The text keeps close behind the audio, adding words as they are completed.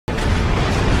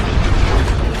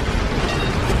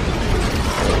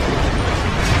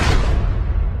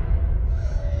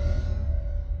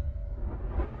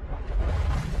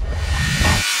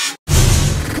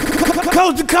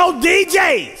coast to coast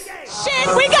DJs. Shit,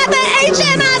 we got the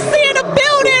HNIC in the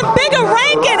building. Bigga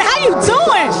Rankin, how you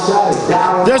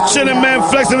doing? Just chilling, man,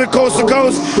 flexing with coast to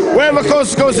coast. Wherever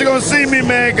coast to coast, you're gonna see me,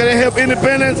 man, because they help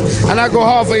independence, and I go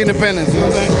hard for independence. You know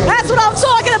what I'm saying? That's what I'm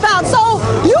talking about. So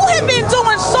you have been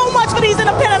doing so much for these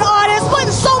independent artists,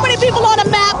 putting so many people on the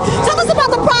map. Tell us about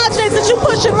the projects that you're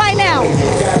pushing right now.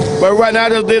 But right now, I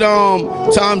just did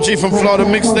Tom G from Florida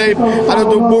mixtape. I just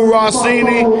do Boo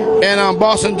Rossini and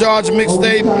Boston George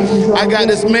mixtape. I got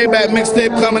this Maybach mixtape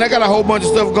coming. I got a whole bunch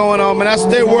of stuff going on, man. I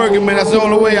stay working, man. That's the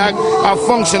only way I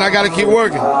function. I got to keep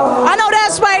working. I know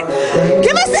that's right.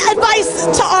 Give us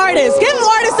advice to artists. Give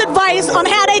artists advice on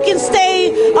how they can stay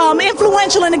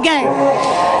influential in the game.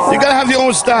 You got to have your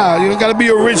own style. You got to be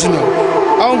original.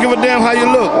 I don't give a damn how you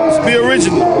look. Just be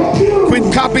original.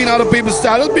 Quit copying other people's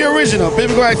style. Just be original.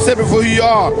 People gonna accept it for who you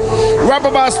are. Rap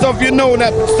about stuff you know,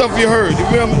 not stuff you heard. You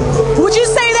feel me? Would you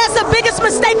say that's the biggest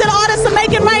mistake that artists are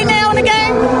making right now in the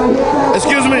game?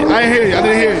 Excuse me? I didn't hear you. I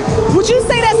didn't hear you. Would you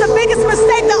say that's the biggest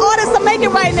mistake that artists are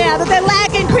making right now? That they're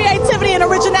lacking creativity and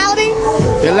originality?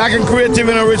 They're lacking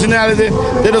creativity and originality.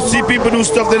 They don't see people do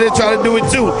stuff that they try to do it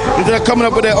too. They're coming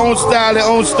up with their own style, their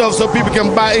own stuff, so people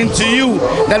can buy into you,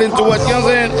 not into what, you know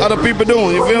what I'm saying, other people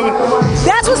doing. You feel me?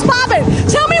 That's what's popping.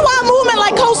 Tell me why a movement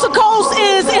like Coast to Coast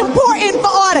is important for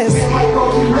artists.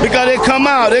 Because they come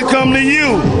out, they come to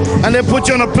you, and they put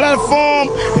you on a platform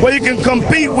where you can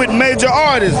compete with major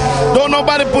artists. Don't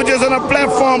nobody put you on a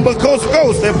platform but Coast to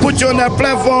Coast. They put you on that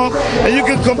platform, and you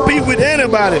can compete with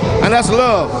anybody, and that's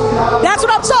love. That's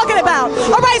what I'm talking about.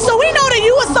 All right, so we know that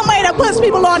you are somebody that puts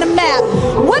people on the map.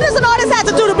 What does an artist have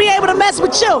to do to be able to mess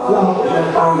with you?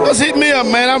 Just hit me up,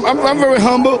 man. I'm very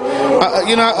humble.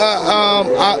 You know,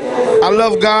 I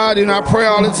love God. You know, I pray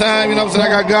all the time. You know what I'm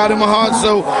saying? I got God in my heart,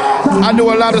 so I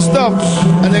do a lot of stuff.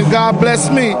 And then God bless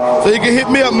me. So you can hit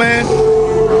me up, man.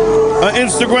 On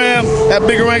Instagram at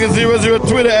Bigga Rankin 00,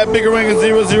 Twitter at Bigga Rankin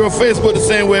 00, Facebook the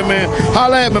same way, man.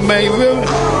 Holla at me, man. You feel me?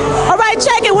 All right,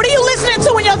 check it. What are you listening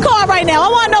to in your car right now? I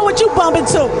want to know what you bumping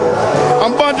to.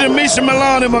 I'm bumping Misha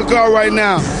Milan in my car right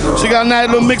now. She got a nice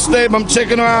little mixtape. I'm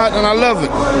checking her out, and I love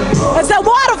it. It's that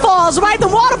waterfalls, right? The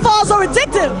waterfalls are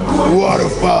addictive.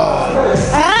 Waterfall.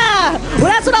 Well,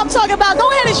 that's what I'm talking about. Go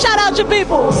ahead and shout out your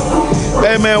people.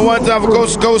 Hey, man, one time for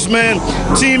Coast to Coast, man.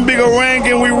 Team Bigga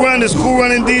Rankin, we run this cool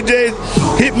running DJs,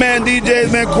 Hitman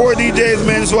DJs, man, core DJs,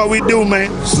 man. That's what we do,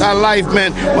 man. It's our life,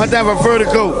 man. One time for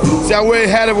Vertical. See, I wear a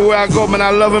hat everywhere I go, man.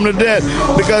 I love him to death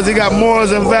because he got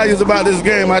morals and values about this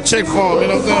game. I check for him, you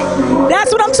know what I'm saying?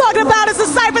 That's what I'm talking about. It's the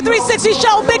Sypher 360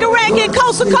 show. Bigga Rankin,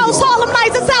 Coast to Coast, Harlem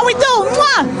Nights. That's how we do.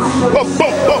 Mwah! Boom,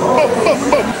 boom.